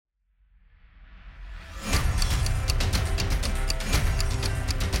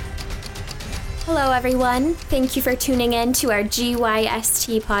Hello, everyone. Thank you for tuning in to our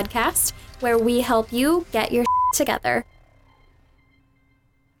GYST podcast, where we help you get your together.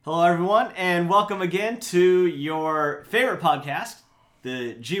 Hello, everyone, and welcome again to your favorite podcast,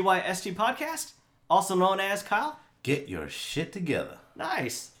 the GYST podcast, also known as Kyle. Get your shit together.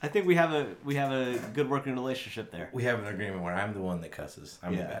 Nice. I think we have a good working relationship there. We have an agreement where I'm the one that cusses.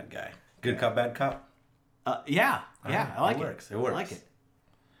 I'm the bad guy. Good cop, bad cop? Yeah, I like it. It works. I like it.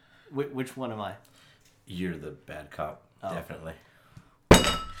 Which one am I? You're the bad cop, definitely.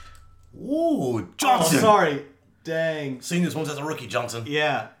 Ooh, Johnson! Oh, sorry. Dang. Seeing this once as a rookie, Johnson.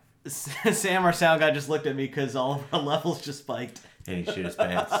 Yeah. Sam, our sound guy, just looked at me because all of our levels just spiked. And he shit his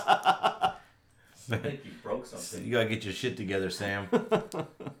pants. I think you broke something. You gotta get your shit together, Sam.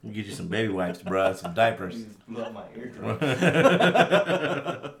 You get you some baby wipes, bruh, some diapers. You just blew out my eardrum.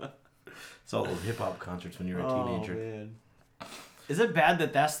 It's all those hip-hop concerts when you were a teenager. Man. Is it bad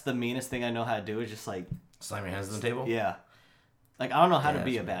that that's the meanest thing I know how to do? Is just like... Slam your hands on the table? Yeah. Like, I don't know how to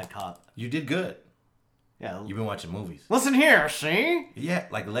be a that's bad cop. You did good. Yeah. You've been watching movies. Listen here, see? Yeah,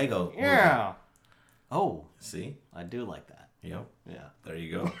 like Lego. Yeah. Movie. Oh, See? I do like that. Yep. Yeah. There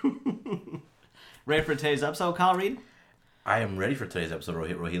you go. Ready for today's episode, Kyle Reed? I am ready for today's episode,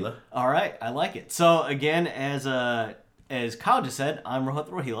 Rohit Rohila. All right, I like it. So, again, as Kyle just said, I'm Rohit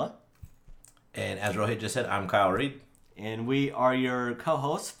Rohila. And as Rohit just said, I'm Kyle Reed. And we are your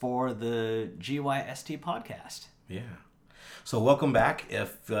co-hosts for the GYST podcast. Yeah. So welcome back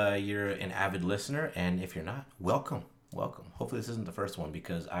if you're an avid listener, and if you're not, welcome. Hopefully this isn't the first one,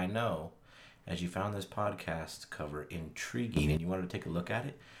 because I know as you found this podcast cover intriguing and you wanted to take a look at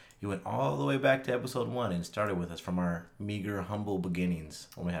it, you went all the way back to episode 1 and started with us from our meager, humble beginnings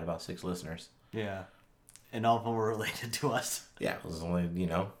when we had about 6 listeners. Yeah. And all of them were related to us. Yeah, it was only,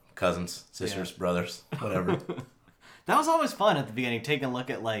 cousins, sisters, brothers, whatever. That was always fun at the beginning, taking a look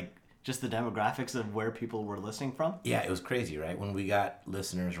at, just the demographics of where people were listening from. Yeah, it was crazy, right? When we got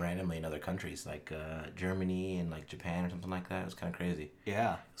listeners randomly in other countries, like Germany and Japan or something like that, it was kind of crazy.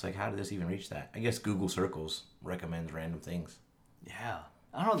 Yeah. It's like, how did this even reach that? I guess Google Circles recommends random things. Yeah.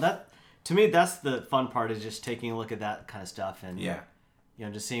 I don't know, to me, that's the fun part, is just taking a look at that kind of stuff and,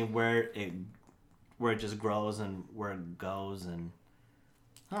 just seeing where it just grows and where it goes, and,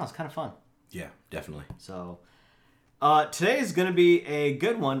 it's kind of fun. Yeah, definitely. So, today is going to be a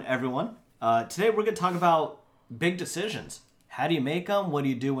good one, everyone. Today we're going to talk about big decisions. How do you make them? What do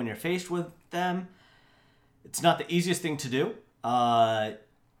you do when you're faced with them? It's not the easiest thing to do. I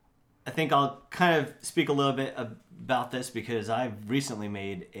think I'll kind of speak a little bit about this because I've recently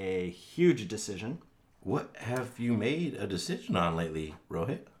made a huge decision. What have you made a decision on lately,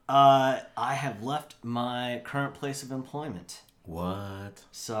 Rohit? I have left my current place of employment. What?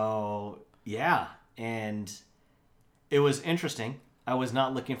 So, yeah, and it was interesting. I was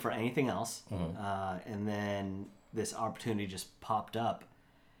not looking for anything else, and then this opportunity just popped up.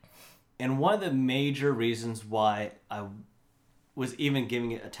 And one of the major reasons why I was even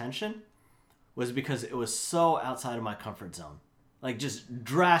giving it attention was because it was so outside of my comfort zone. Like, just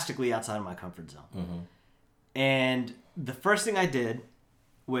drastically outside of my comfort zone. Mm-hmm. And the first thing I did,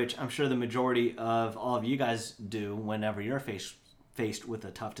 which I'm sure the majority of all of you guys do whenever you're faced with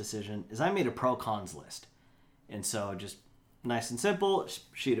a tough decision, is I made a pro-cons list. And so just nice and simple,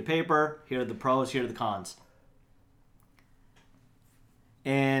 sheet of paper, here are the pros, here are the cons.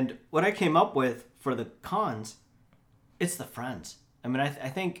 And what I came up with for the cons, it's the friends. I mean, I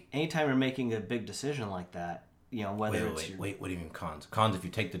think anytime you're making a big decision like that, whether Wait, what do you mean cons? Cons if you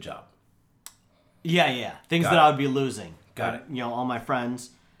take the job. Yeah. Things Got that it. I would be losing. Got it. All my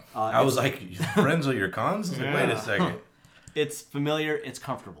friends. I was like, friends are your cons? I was like, wait a second. It's familiar, it's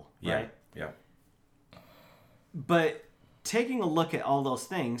comfortable, right? Yeah. But taking a look at all those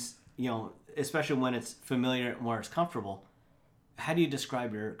things, especially when it's familiar and where it's comfortable, how do you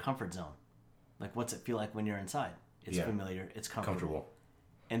describe your comfort zone? Like, what's it feel like when you're inside? It's familiar, it's comfortable.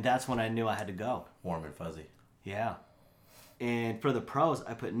 And that's when I knew I had to go. Warm and fuzzy. Yeah. And for the pros,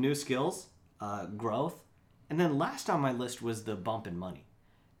 I put new skills, growth, and then last on my list was the bump in money.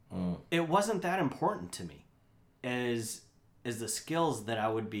 It wasn't that important to me as the skills that I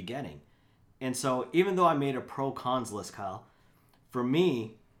would be getting. And so even though I made a pro-cons list, Kyle, for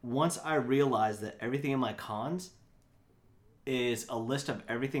me, once I realized that everything in my cons is a list of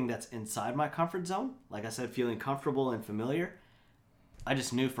everything that's inside my comfort zone, like I said, feeling comfortable and familiar, I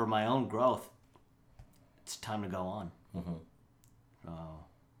just knew for my own growth, it's time to go on. Mm-hmm.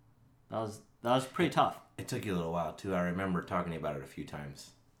 So that was pretty tough. It took you a little while, too. I remember talking about it a few times.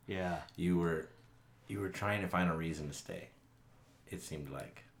 Yeah. You were trying to find a reason to stay, it seemed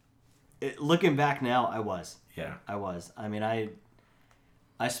like. Looking back now, I was. Yeah. I was. I mean, I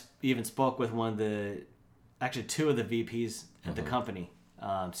even spoke with two of the VPs at the company,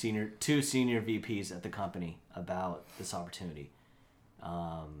 two senior VPs at the company about this opportunity.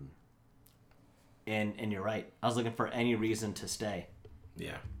 And you're right. I was looking for any reason to stay.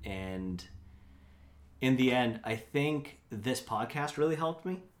 Yeah. And in the end, I think this podcast really helped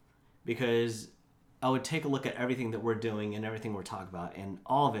me, because I would take a look at everything that we're doing and everything we're talking about, and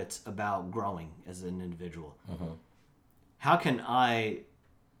all of it's about growing as an individual. Mm-hmm. How can I,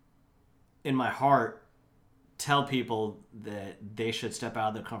 in my heart, tell people that they should step out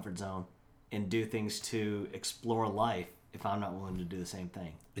of their comfort zone and do things to explore life if I'm not willing to do the same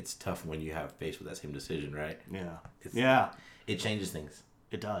thing? It's tough when you have faced with that same decision, right? Yeah. It changes things.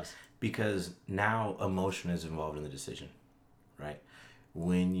 It does. Because now emotion is involved in the decision, right?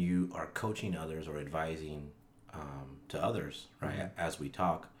 When you are coaching others or advising to others, right, mm-hmm. as we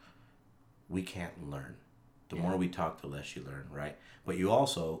talk, we can't learn. The more we talk, the less you learn, right? But you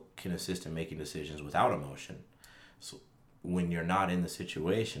also can assist in making decisions without emotion. So when you're not in the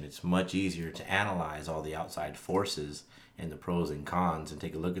situation, it's much easier to analyze all the outside forces and the pros and cons and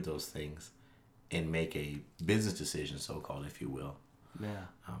take a look at those things and make a business decision, so-called, if you will. Yeah.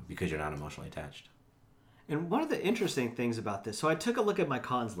 Because you're not emotionally attached. And one of the interesting things about this, so I took a look at my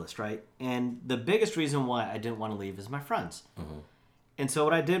cons list, right? And the biggest reason why I didn't want to leave is my friends. Mm-hmm. And so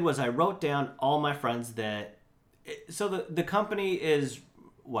what I did was I wrote down all my friends that... So the company is,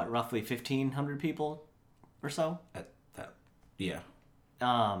 roughly 1,500 people or so? Yeah.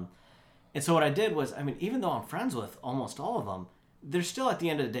 And so what I did was, even though I'm friends with almost all of them, there's still, at the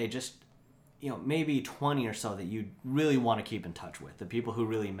end of the day, just, maybe 20 or so that you really want to keep in touch with, the people who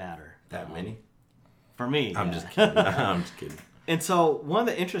really matter. That many? For me. I'm just kidding. I'm just kidding. And so one of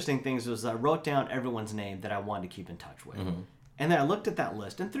the interesting things was I wrote down everyone's name that I wanted to keep in touch with. Mm-hmm. And then I looked at that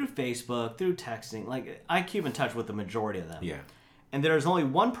list, and through Facebook, through texting, I keep in touch with the majority of them. Yeah. And there's only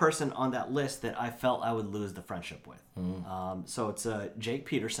one person on that list that I felt I would lose the friendship with. Mm-hmm. So it's Jake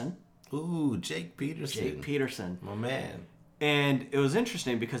Peterson. Ooh, Jake Peterson. Jake Peterson. My man. And it was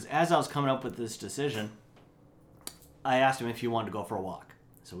interesting because as I was coming up with this decision, I asked him if he wanted to go for a walk.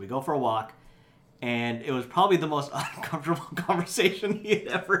 So we go for a walk, and it was probably the most uncomfortable conversation he had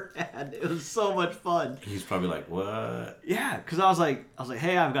ever had. It was so much fun. He's probably like, what? Yeah, because I was like,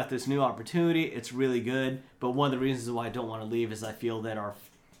 hey, I've got this new opportunity. It's really good. But one of the reasons why I don't want to leave is I feel that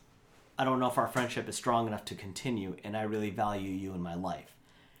I don't know if our friendship is strong enough to continue, and I really value you in my life.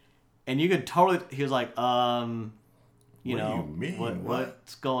 And you could totally, he was like, what do you mean?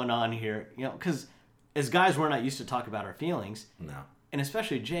 What's going on here? Because as guys, we're not used to talk about our feelings. No. And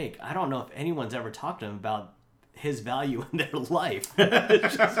especially Jake, I don't know if anyone's ever talked to him about his value in their life.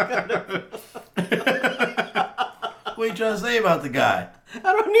 It's just kind of... What are you trying to say about the guy? I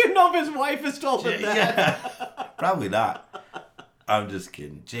don't even know if his wife has told him that. Yeah. Probably not. I'm just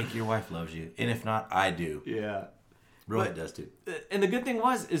kidding. Jake, your wife loves you. And if not, I do. Yeah. Rohit does too. And the good thing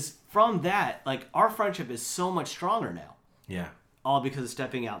is from that, our friendship is so much stronger now. Yeah. All because of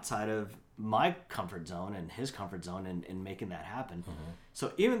stepping outside of my comfort zone and his comfort zone and making that happen. Mm-hmm.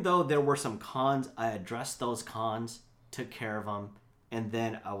 So even though there were some cons, I addressed those cons, took care of them, and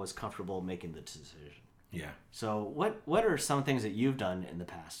then I was comfortable making the decision. Yeah. So what are some things that you've done in the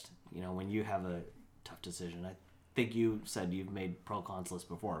past, when you have a tough decision? I think you said you've made pro cons lists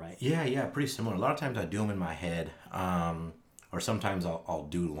before, right? Yeah, pretty similar. A lot of times I do them in my head, or sometimes I'll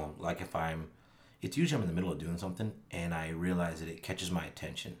doodle them. Like it's usually I'm in the middle of doing something and I realize that it catches my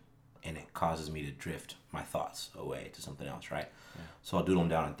attention and it causes me to drift my thoughts away to something else, right? Yeah. So I'll doodle them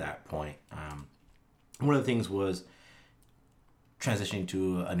down at that point. One of the things was transitioning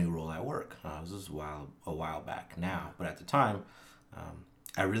to a new role at work. This was a while back now, but at the time,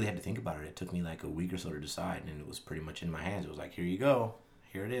 I really had to think about it. It took me like a week or so to decide, and it was pretty much in my hands. It was like, here you go.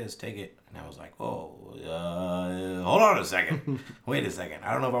 Here it is. Take it. And I was like, hold on a second. Wait a second.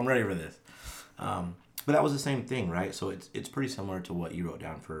 I don't know if I'm ready for this. But that was the same thing, right? So it's pretty similar to what you wrote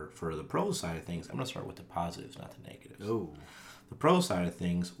down for the pros side of things. I'm going to start with the positives, not the negatives. Oh. The pro side of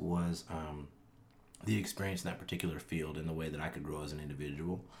things was the experience in that particular field and the way that I could grow as an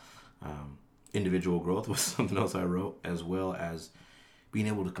individual. Individual growth was something else I wrote, as well as being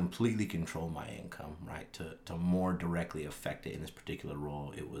able to completely control my income, right? To more directly affect it in this particular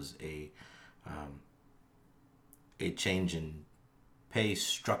role. It was a change in pay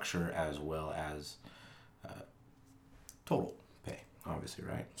structure as well as total pay, obviously,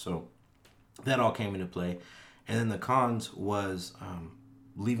 right? So that all came into play. And then the cons was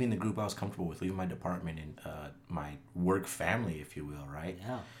leaving the group I was comfortable with, leaving my department and my work family, if you will, right?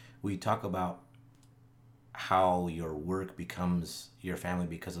 Yeah. We talk about how your work becomes your family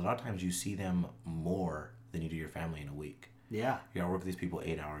because a lot of times you see them more than you do your family in a week. Yeah. You gotta work with these people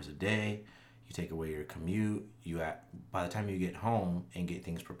 8 hours a day. You take away your commute. By the time you get home and get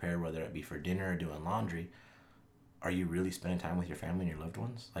things prepared, whether it be for dinner or doing laundry, are you really spending time with your family and your loved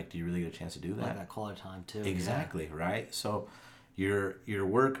ones? Like, do you really get a chance to do that? Like that quality time too. Exactly, right? So your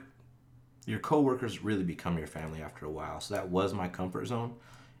coworkers really become your family after a while. So that was my comfort zone.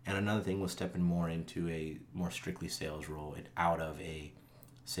 And another thing was stepping more into a more strictly sales role and out of a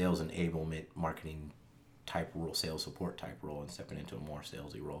sales enablement, marketing type role, sales support type role, and stepping into a more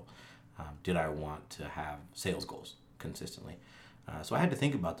salesy role. Did I want to have sales goals consistently? So I had to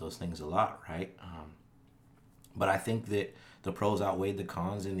think about those things a lot, right? But I think that the pros outweighed the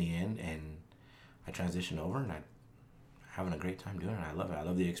cons in the end, and I transitioned over, and I'm having a great time doing it. I love it. I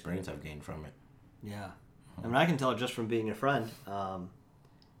love the experience I've gained from it. Yeah. I mean, I can tell just from being a friend,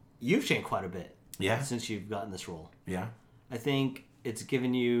 you've changed quite a bit. Yeah. Since you've gotten this role. Yeah. I think it's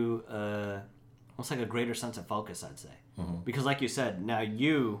given you almost like a greater sense of focus, I'd say. Mm-hmm. Because like you said, now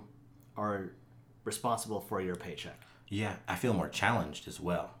you are responsible for your paycheck. Yeah, I feel more challenged as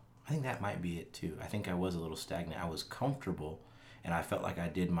well. I think that might be it too. I think I was a little stagnant. I was comfortable, and I felt like I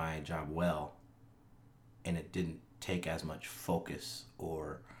did my job well, and it didn't take as much focus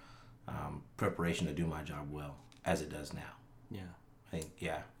or preparation to do my job well as it does now. Yeah. I think,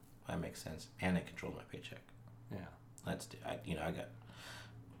 yeah, that makes sense. And it controlled my paycheck. Yeah.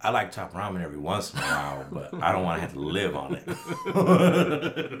 I like top ramen every once in a while, but I don't want to have to live on it.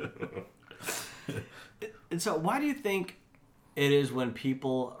 And so why do you think it is when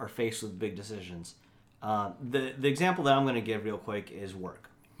people are faced with big decisions? The example that I'm going to give real quick is work.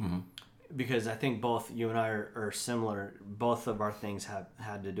 Mm-hmm. Because I think both you and I are similar. Both of our things have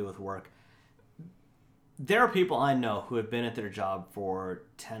had to do with work. There are people I know who have been at their job for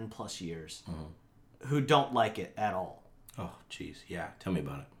 10 plus years who don't like it at all. Oh, geez. Yeah. Tell me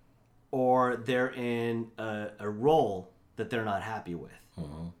about it. Or they're in a role that they're not happy with.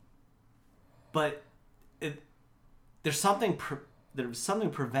 Mm-hmm. But there's something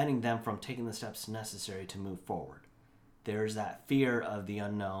preventing them from taking the steps necessary to move forward. There's that fear of the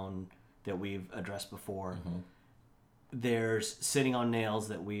unknown that we've addressed before. Mm-hmm. There's sitting on nails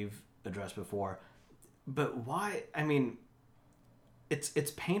that we've addressed before. But why? I mean,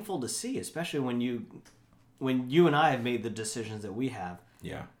 it's painful to see, especially when you and I have made the decisions that we have.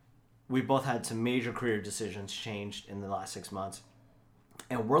 Yeah. We both had some major career decisions changed in the last 6 months.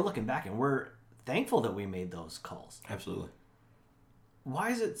 And we're looking back and we're thankful that we made those calls. Absolutely. Why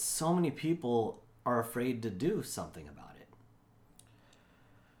is it so many people are afraid to do something about it?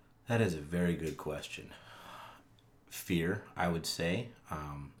 That is a very good question. Fear, I would say.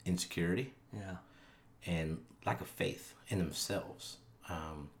 Insecurity. Yeah. And lack of faith in themselves.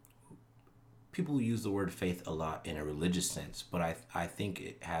 People use the word faith a lot in a religious sense, but I think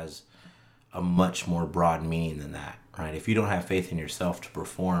it has a much more broad meaning than that, right? If you don't have faith in yourself to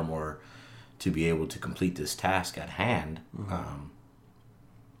perform or to be able to complete this task at hand,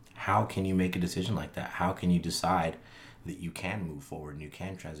 how can you make a decision like that? How can you decide that you can move forward and you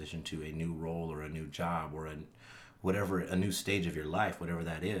can transition to a new role or a new job or a new stage of your life, whatever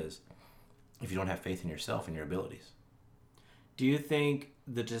that is, if you don't have faith in yourself and your abilities? Do you think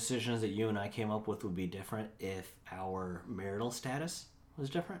the decisions that you and I came up with would be different if our marital status was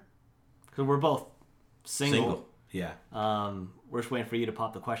different? Because we're both single. Yeah. We're just waiting for you to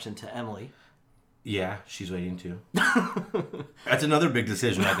pop the question to Emily. Yeah, she's waiting too. That's another big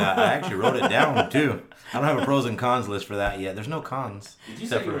decision I got. I actually wrote it down too. I don't have a pros and cons list for that yet. There's no cons. Did you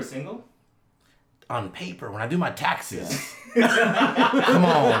say you were single? On paper, when I do my taxes. Come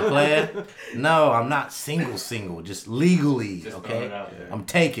on, player. No, I'm not single. Just legally, Just okay? throw it out there. I'm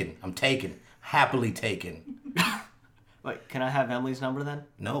taken. Happily taken. Wait, can I have Emily's number then?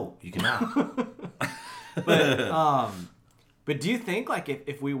 No, you cannot. But do you think, like,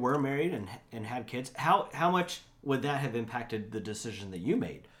 if we were married and had kids, how much would that have impacted the decision that you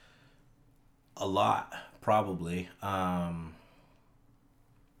made? A lot, probably.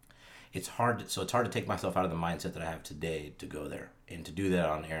 It's hard to take myself out of the mindset that I have today to go there. And to do that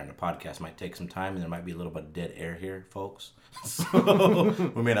on air and a podcast might take some time, and there might be a little bit of dead air here, folks.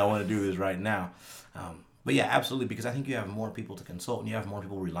 So we may not want to do this right now. But yeah, absolutely, because I think you have more people to consult and you have more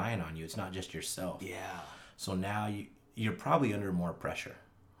people relying on you. It's not just yourself. Yeah. So now you're probably under more pressure,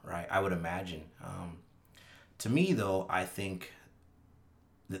 right? I would imagine. To me, though, I think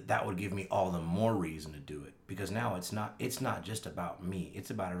that would give me all the more reason to do it, because now it's not just about me. It's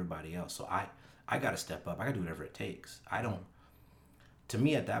about everybody else. So I got to step up. I got to do whatever it takes. To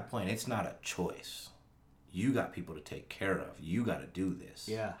me, at that point, it's not a choice. You got people to take care of. You got to do this.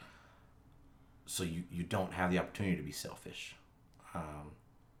 Yeah. So you don't have the opportunity to be selfish.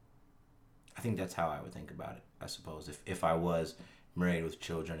 I I think that's how I would think about it, I suppose. If I was married with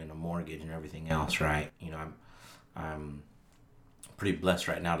children and a mortgage and everything else, right? You know, I'm pretty blessed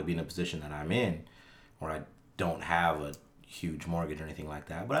right now to be in a position that I'm in where I don't have a huge mortgage or anything like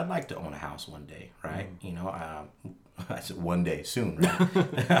that, but I'd like to own a house one day, right? You know, I said one day soon,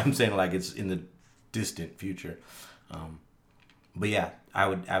 right? I'm saying like it's in the distant future. But yeah, I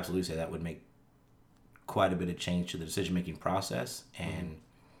would absolutely say that would make quite a bit of change to the decision-making process and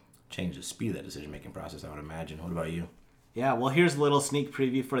change the speed of that decision-making process, I would imagine. What about you? Yeah, well, here's a little sneak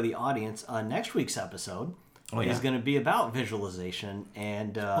preview for the audience. Next week's episode is going to be about visualization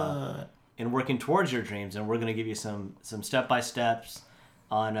and working towards your dreams, and we're going to give you some step-by-steps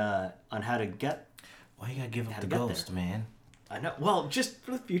on how to get. Why you gotta give up the ghost, there. Man? I know. Well, just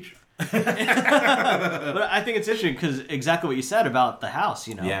for the future. But I think it's interesting because exactly what you said about the house.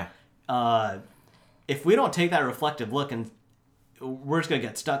 You know. Yeah. If we don't take that reflective look, and we're just gonna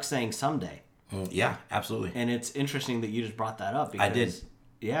get stuck saying someday. Yeah, absolutely. And it's interesting that you just brought that up. Because, I did.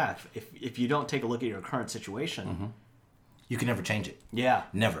 Yeah, if you don't take a look at your current situation, you can never change it. Yeah,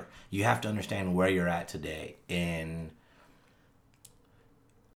 Never. You have to understand where you're at today and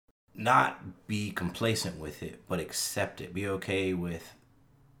not be complacent with it, but accept it. Be okay with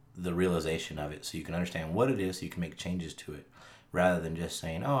the realization of it so you can understand what it is so you can make changes to it rather than just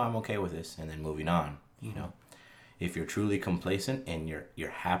saying, oh, I'm okay with this and then moving on. You know, if you're truly complacent and you're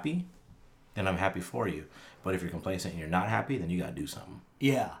happy, then I'm happy for you. But if you're complacent and you're not happy, then you got to do something.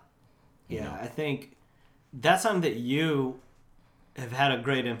 Yeah. I think that's something that you have had a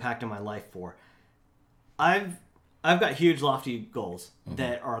great impact in my life for. I've got huge lofty goals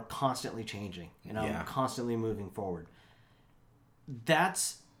that are constantly changing, and I'm constantly moving forward.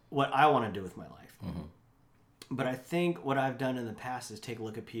 That's what I want to do with my life. But I think what I've done in the past is take a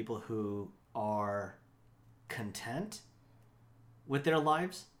look at people who are content with their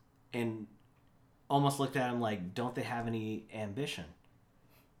lives and almost looked at them like, don't they have any ambition?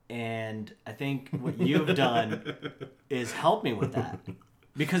 And I think what you've done is help me with that,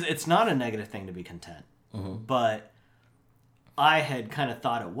 because it's not a negative thing to be content. But I had kind of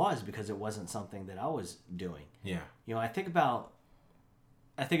thought it was because it wasn't something that I was doing. Yeah. You know, I think about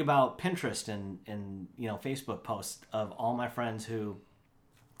Pinterest and you know, Facebook posts of all my friends who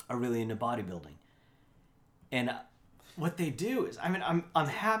are really into bodybuilding. And what they do is, I mean, I'm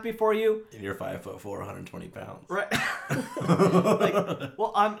happy for you. And you're 5'4", 120 pounds. Right. Like,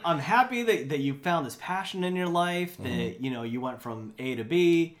 well, I'm happy that you found this passion in your life, that, you know, you went from A to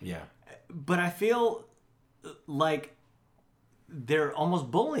B. Yeah. But I feel like they're almost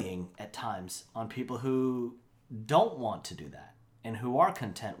bullying at times on people who don't want to do that and who are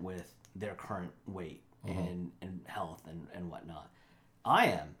content with their current weight and health and whatnot. I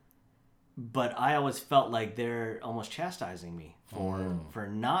am. But I always felt like they're almost chastising me for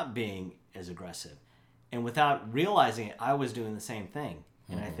not being as aggressive. And without realizing it, I was doing the same thing.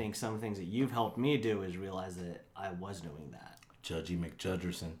 And I think some things that you've helped me do is realize that I was doing that. Judgy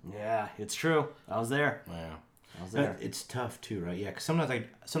McJudgerson. Yeah, it's true. I was there. Yeah. I was there. It's tough too, right? Yeah, because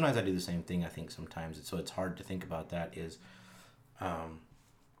sometimes I do the same thing. I think sometimes it's hard to think about that. Is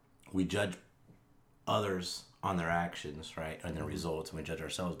we judge others on their actions, right, and their results, and we judge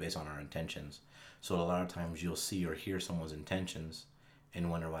ourselves based on our intentions. So a lot of times you'll see or hear someone's intentions and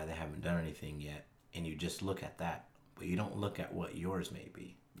wonder why they haven't done anything yet, and you just look at that, but you don't look at what yours may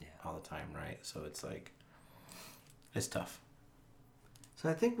be all the time, right? So it's like, it's tough. So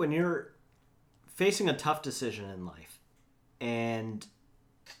I think when you're facing a tough decision in life and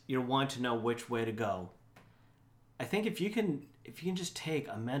you're wanting to know which way to go, I think if you can just take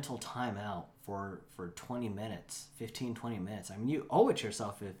a mental time out for 20 minutes, 15, 20 minutes, I mean, you owe it to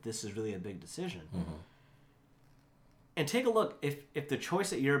yourself if this is really a big decision. And take a look, if the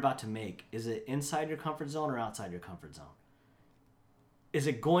choice that you're about to make, is it inside your comfort zone or outside your comfort zone? Is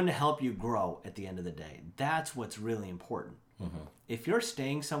it going to help you grow at the end of the day? That's what's really important. If you're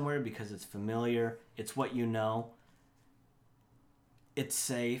staying somewhere because it's familiar, it's what you know, it's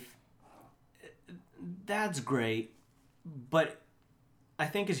safe, that's great. But I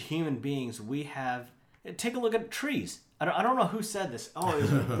think as human beings, we have... Take a look at trees. I don't know who said this. Oh, it was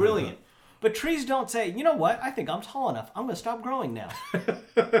brilliant. But trees don't say, you know what? I think I'm tall enough. I'm going to stop growing now.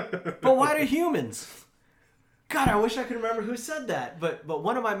 But why do humans? God, I wish I could remember who said that. But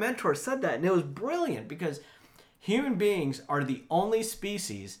one of my mentors said that, and it was brilliant because human beings are the only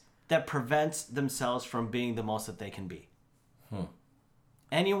species that prevents themselves from being the most that they can be.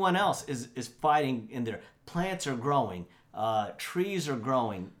 Anyone else is fighting in there. Plants are growing. Trees are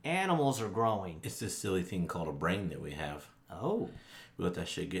growing. Animals are growing. It's this silly thing called a brain that we have. Oh. We let that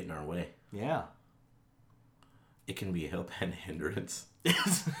shit get in our way. Yeah. It can be a help and a hindrance.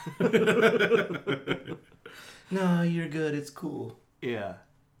 No, you're good. It's cool. Yeah.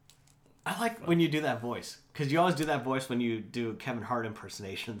 I like when you do that voice. Because you always do that voice when you do Kevin Hart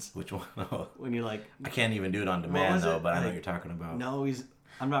impersonations. Which one? Oh, When you're like, I can't even do it on demand was though, it? but I know Like, what you're talking about. no,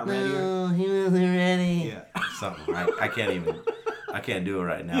 I'm not ready. Or, he wasn't ready. yeah. Something. I can't even. I can't do it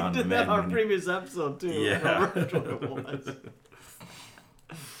right now on Did that demand. on our when you- previous episode, too. Yeah. I don't remember what it was.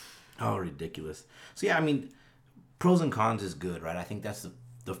 Oh, ridiculous. So yeah, I mean, pros and cons is good, right? I think that's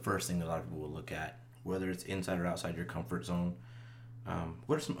the first thing that a lot of people will look at, whether it's inside or outside your comfort zone.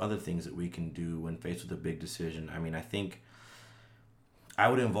 What are some other things that we can do when faced with a big decision? I mean, I think I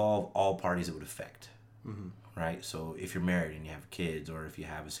would involve all parties it would affect, right? So if you're married and you have kids, or if you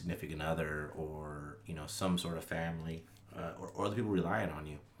have a significant other, or some sort of family, or the people relying on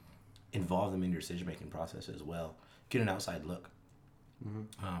you, involve them in your decision-making process as well. Get an outside look.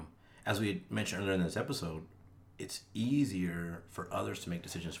 As we had mentioned earlier in this episode, it's easier for others to make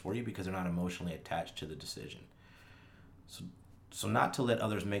decisions for you because they're not emotionally attached to the decision. So not to let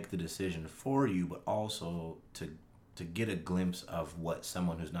others make the decision for you, but also to get a glimpse of what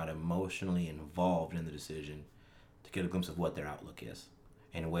someone who's not emotionally involved in the decision, to get a glimpse of what their outlook is,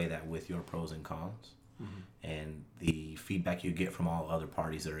 and weigh that with your pros and cons, and the feedback you get from all other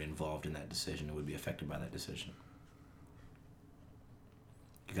parties that are involved in that decision and would be affected by that decision.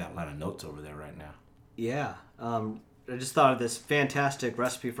 You got a lot of notes over there right now. Yeah. I just thought of this fantastic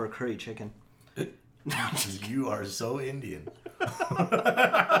recipe for curry chicken. You are so Indian.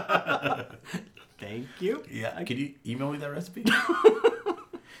 Thank you. Yeah. Could you email me that recipe?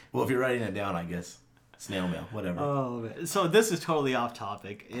 Well, if you're writing it down, I guess. Snail mail, whatever. Oh, man. So this is totally off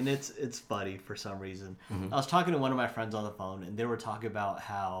topic, and it's funny for some reason. I was talking to one of my friends on the phone, and they were talking about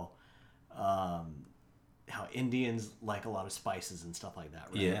how Indians like a lot of spices and stuff like that,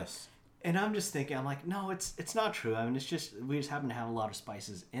 right? Yes. And I'm just thinking, I'm like, no, it's not true. I mean, we just happen to have a lot of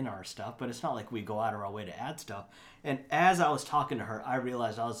spices in our stuff, but it's not like we go out of our way to add stuff. And as I was talking to her, I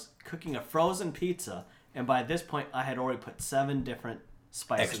realized I was cooking a frozen pizza, and by this point, I had already put 7 different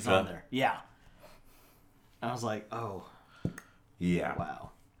spices Extra? on there. Yeah. I was like, oh, Yeah.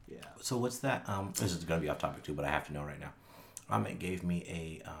 wow. Yeah. So what's that? This is gonna be off topic too, but I have to know right now. Amit gave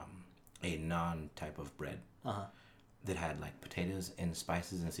me a non type of bread that had like potatoes and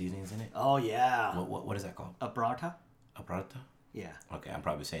spices and seasonings in it. Oh, yeah. What is that called? A burrata? A prata? Yeah. Okay, I'm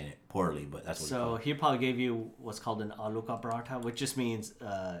probably saying it poorly, but that's what it's So called. he probably gave you what's called an aloo ka paratha, which just means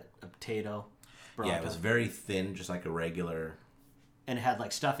a potato burrata. Yeah, it was very thin, just like a regular. And it had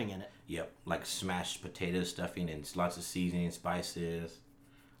like stuffing in it. Yep, like smashed potato stuffing and lots of seasoning, spices.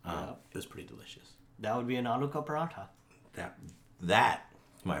 Yep. It was pretty delicious. That would be an aloo ka paratha. That,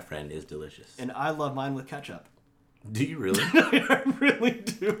 my friend, is delicious. And I love mine with ketchup. Do you really? I really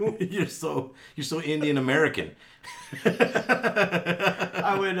do. You're so Indian American.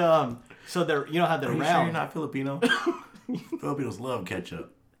 I would so they're how they're Are you sure round. you're not Filipino? Filipinos love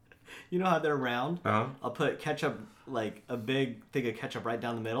ketchup. You know how they're round? Uh-huh. I'll put ketchup, like a big thing of ketchup right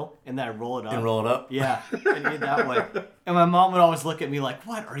down the middle, and then I roll it up. And roll it up? Yeah, and eat that way. And my mom would always look at me like,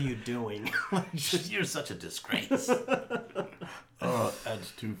 "What are you doing?" You're such a disgrace. Oh,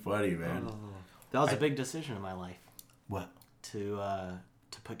 that's too funny, man. That was a big decision in my life What? to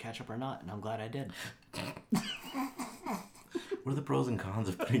put ketchup or not, and I'm glad I did. What are the pros and cons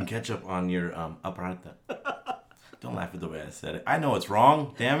of putting ketchup on your aparata? Don't laugh at the way I said it. I know it's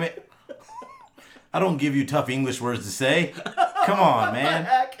wrong, damn it. I don't give you tough English words to say. Come on, man.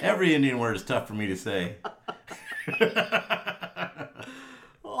 Every Indian word is tough for me to say.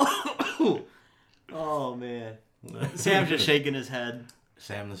 Oh man, Sam's just shaking his head.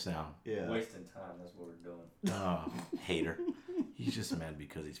 Sam the Sound. Yeah. Wasting time. That's what we're doing. Oh, hater. He's just mad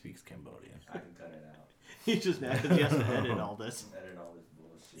because he speaks Cambodian. I can cut it out. He's just mad because he has to edit all this. Edit all this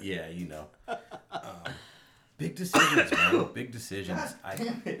bullshit. Yeah, you know. Big decisions, man. Big decisions.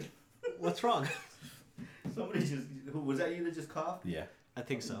 Damn it. What's wrong? Somebody just. Who was that? You that just coughed? Yeah. I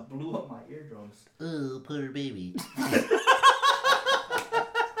think so. Blew up my eardrums. Oh, poor baby.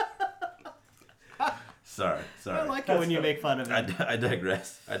 Sorry. I like it when you make fun of it. I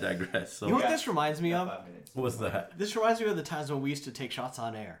digress. So, You know what this reminds me of? 5 minutes. what's that? This reminds me of the times when we used to take shots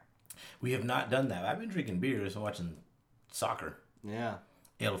on air. We have not done that. I've been drinking beers and watching soccer. Yeah.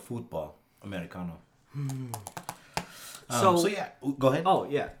 El Fútbol Americano. So yeah, go ahead. Oh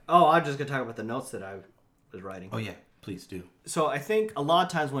yeah. Oh, I'm just gonna talk about the notes that I was writing. Oh, yeah, please do. So I think a lot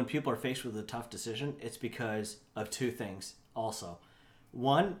of times when people are faced with a tough decision, it's because of 2 things. Also,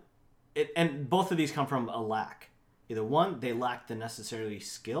 one, and both of these come from a lack. Either one, they lack the necessary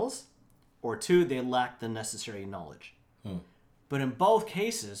skills, or 2, they lack the necessary knowledge. But in both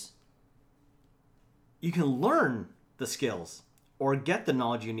cases, you can learn the skills or get the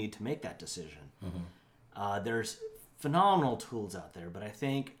knowledge you need to make that decision. There's phenomenal tools out there, but I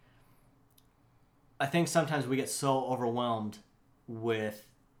think sometimes we get so overwhelmed with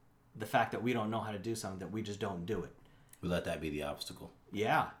the fact that we don't know how to do something that we just don't do it. We let that be the obstacle.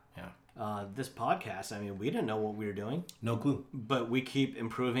 Yeah. Yeah. This podcast, I mean, we didn't know what we were doing. No clue. But we keep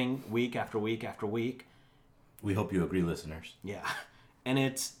improving week after week after week. We hope you agree, listeners. Yeah. And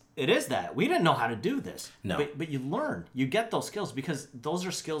it is that. We didn't know how to do this. No. But you learn. You get those skills because those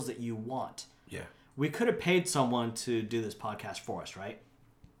are skills that you want. Yeah. We could have paid someone to do this podcast for us, right?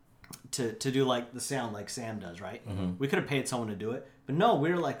 To do like the sound like Sam does, right? We could have paid someone to do it. But no, we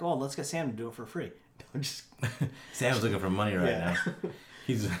were like, oh, let's get Sam to do it for free. Just... Sam's looking for money right now.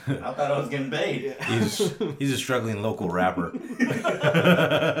 He's I thought I was getting paid. he's a struggling local rapper.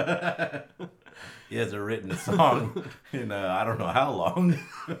 He hasn't written a song in I don't know how long.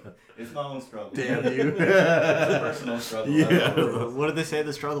 It's my own struggle. Damn you. It's a personal struggle. Yeah. What did they say?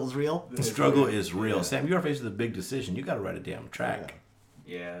 The struggle's real? The struggle is real. Sam, you're faced with a big decision. You got to write a damn track.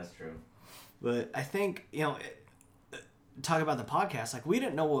 Yeah, that's true. But I think, talk about the podcast, like we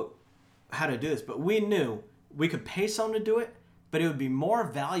didn't know how to do this, but we knew we could pay someone to do it, but it would be more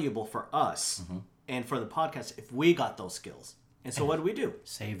valuable for us and for the podcast if we got those skills. And so what do we do?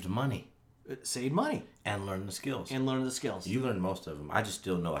 Saved money. Save money. And learn the skills. And learn the skills. You learn most of them. I just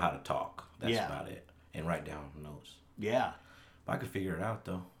still know how to talk. That's Yeah. about it. And write down notes. Yeah. But I could figure it out,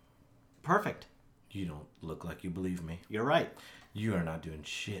 though. Perfect. You don't look like you believe me. You're right. You are not doing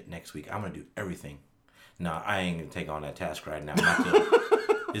shit next week. I'm going to do everything. No, I ain't going to take on that task right now. Not till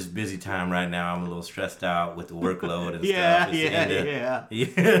it's busy time right now. I'm a little stressed out with the workload and stuff. Yeah.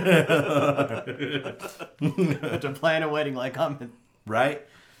 To plan a wedding like I'm in. Right?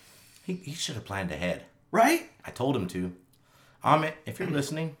 He should have planned ahead. Right? I told him to. Amit, if you're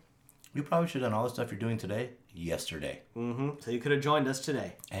listening, you probably should have done all the stuff you're doing today yesterday. So you could have joined us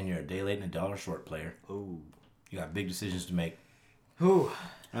today. And you're a day late and a dollar short, player. Ooh. You got big decisions to make. Ooh.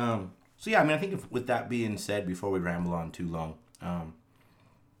 So yeah, I mean, I think with that being said, before we ramble on too long,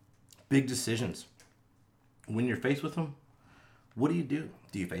 big decisions. When you're faced with them, what do? Do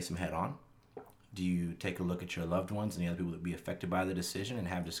you face them head on? Do you take a look at your loved ones and the other people that be affected by the decision and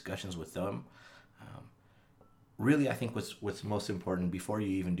have discussions with them? Really, I think what's most important before you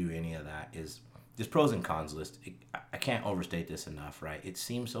even do any of that is this pros and cons list. I can't overstate this enough, right? It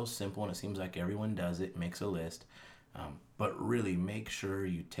seems so simple and it seems like everyone does it, makes a list. But really make sure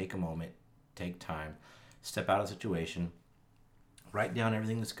you take a moment, take time, step out of the situation, write down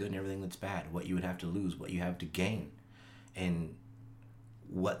everything that's good and everything that's bad, what you would have to lose, what you have to gain, and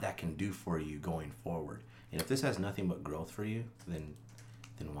what that can do for you going forward. And if this has nothing but growth for you, then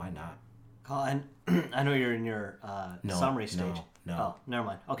why not? Colin, I know you're in your summary stage. No. Oh, never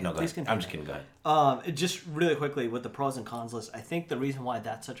mind. Okay, No, go please ahead. continue. I'm just kidding. Go ahead. Just really quickly with the pros and cons list, I think the reason why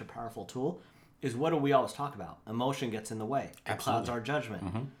that's such a powerful tool is what do we always talk about? Emotion gets in the way. It clouds our judgment.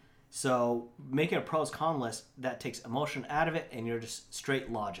 So making a pros con list, that takes emotion out of it and you're just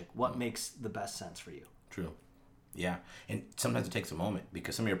straight logic. What makes the best sense for you? True. Yeah. And sometimes it takes a moment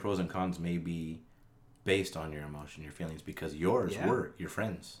because some of your pros and cons may be based on your emotion, your feelings, because yours were your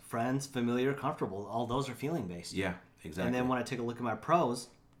friends. Friends, familiar, comfortable, all those are feeling based. Yeah, exactly. And then when I take a look at my pros,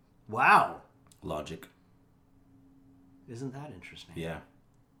 wow. Logic. Isn't that interesting? Yeah.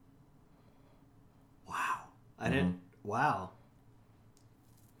 Wow. I didn't. Wow.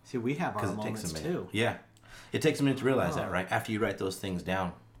 See, we have our moments too. Yeah. It takes a minute to realize that, right? After you write those things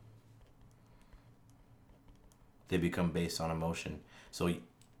down, they become based on emotion. So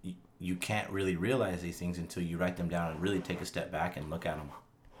you can't really realize these things until you write them down and really take a step back and look at them.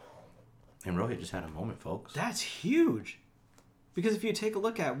 And Rohit just had a moment, folks. That's huge. Because if you take a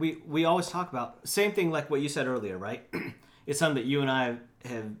look at, we always talk about, same thing like what you said earlier, right? It's something that you and I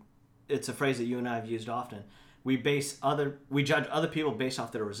have, it's a phrase that you and I have used often. We judge other people based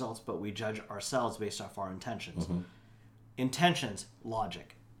off their results, but we judge ourselves based off our intentions. Intentions,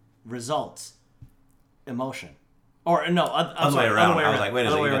 logic. Results, emotion. Or no, other way around. I was like, wait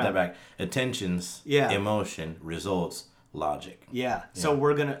a second, get that back. Attentions, Yeah. emotion, results, logic. Yeah. So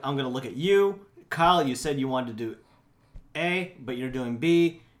I'm gonna look at you, Kyle. You said you wanted to do A, but you're doing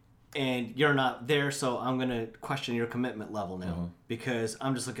B, and you're not there. So I'm gonna question your commitment level now because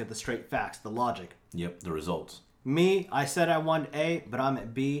I'm just looking at the straight facts, the logic. Yep, the results. Me, I said I wanted A, but I'm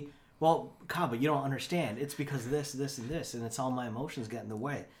at B. Well, Kyle, but you don't understand. It's because this, this, and this, and it's all my emotions get in the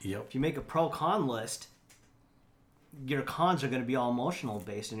way. Yep. If you make a pro-con list, your cons are going to be all emotional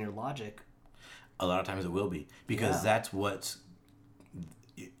based, and your logic. A lot of times it will be because that's what's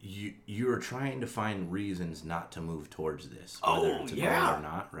you're trying to find reasons not to move towards this, whether it's a goal or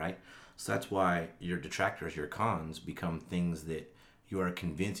not, right? So that's why your detractors, your cons, become things that you are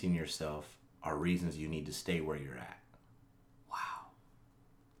convincing yourself are reasons you need to stay where you're at. Wow.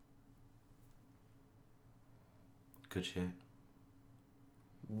 Good shit.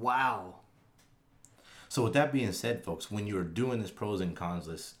 Wow. So with that being said, folks, when you're doing this pros and cons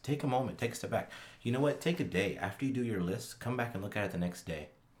list, take a moment, take a step back. You know what? Take a day. After you do your list, come back and look at it the next day.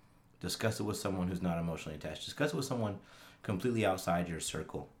 Discuss it with someone who's not emotionally attached. Discuss it with someone completely outside your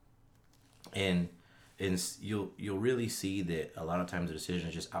circle. And you'll really see that a lot of times the decision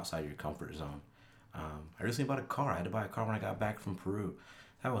is just outside your comfort zone. I recently bought a car. I had to buy a car when I got back from Peru.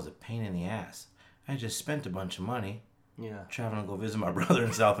 That was a pain in the ass. I just spent a bunch of money traveling to go visit my brother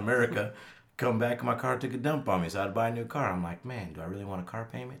in South America. Come back and my car took a dump on me, so I had to buy a new car. I'm like, man, do I really want a car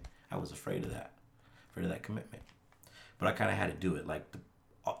payment? I was afraid of that commitment. But I kind of had to do it. Like,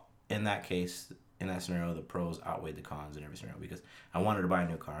 in that case, in that scenario, the pros outweighed the cons in every scenario because I wanted to buy a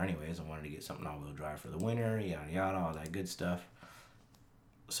new car anyways. I wanted to get something all-wheel drive for the winter, yada, yada, all that good stuff.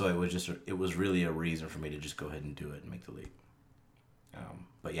 So it was really a reason for me to just go ahead and do it and make the leap.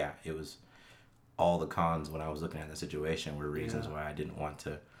 But yeah, it was all the cons when I was looking at the situation were reasons why I didn't want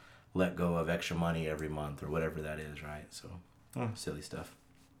to let go of extra money every month or whatever that is, right? So, silly stuff.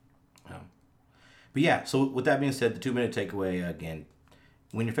 But yeah, so with that being said, the 2-minute takeaway, again,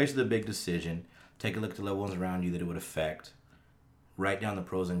 when you're faced with a big decision, take a look at the loved ones around you that it would affect. Write down the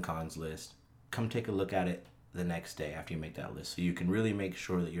pros and cons list. Come take a look at it the next day after you make that list. So you can really make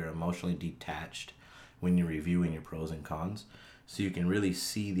sure that you're emotionally detached when you're reviewing your pros and cons. So you can really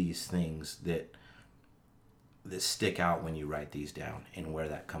see these things that stick out when you write these down and where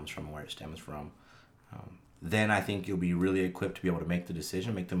that comes from, where it stems from. Then I think you'll be really equipped to be able to make the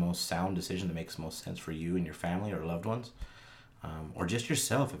decision, make the most sound decision that makes most sense for you and your family or loved ones. Or just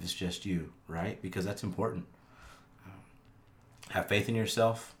yourself if it's just you, right? Because that's important. Have faith in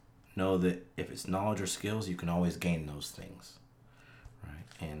yourself. Know that if it's knowledge or skills, you can always gain those things, right?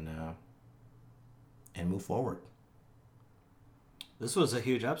 And move forward. This was a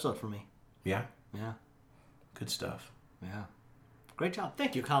huge episode for me. Yeah? Yeah. Good stuff. Yeah. Great job.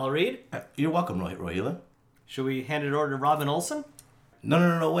 Thank you, Kyle Reed. You're welcome, Rohila. Should we hand it over to Robin Olson?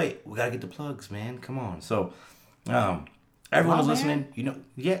 No, wait. We got to get the plugs, man. Come on. So, everyone who's listening,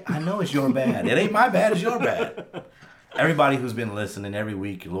 I know it's your bad. It ain't my bad, it's your bad. Everybody who's been listening every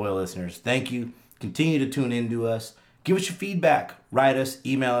week, loyal listeners, thank you. Continue to tune in to us. Give us your feedback. Write us,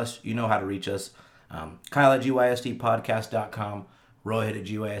 email us. You know how to reach us. Kyle at gystpodcast.com. Rohit at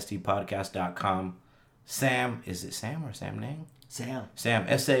gystpodcast.com. Sam, is it Sam or Sam Nang? Sam,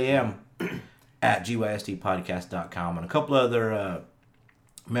 SAM at gystpodcast.com. And a couple other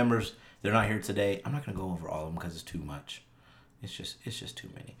members. They're not here today. I'm not going to go over all of them because it's too much. It's just too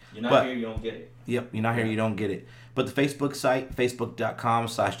many. You're not here, you don't get it. Yep, you're not here, you don't get it. But the Facebook site,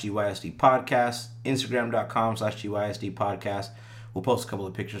 facebook.com/GYSD podcast, Instagram.com/GYSD podcast. We'll post a couple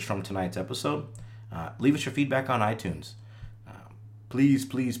of pictures from tonight's episode. Leave us your feedback on iTunes. Please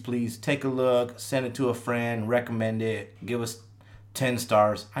take a look, send it to a friend, recommend it, give us 10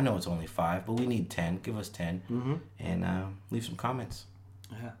 stars. I know it's only 5, but we need 10. Give us 10, and leave some comments.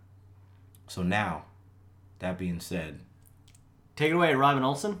 Yeah. So now, that being said, take it away, Robin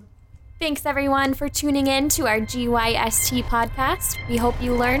Olson. Thanks, everyone, for tuning in to our GYST podcast. We hope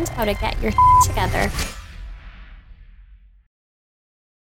you learned how to get your together.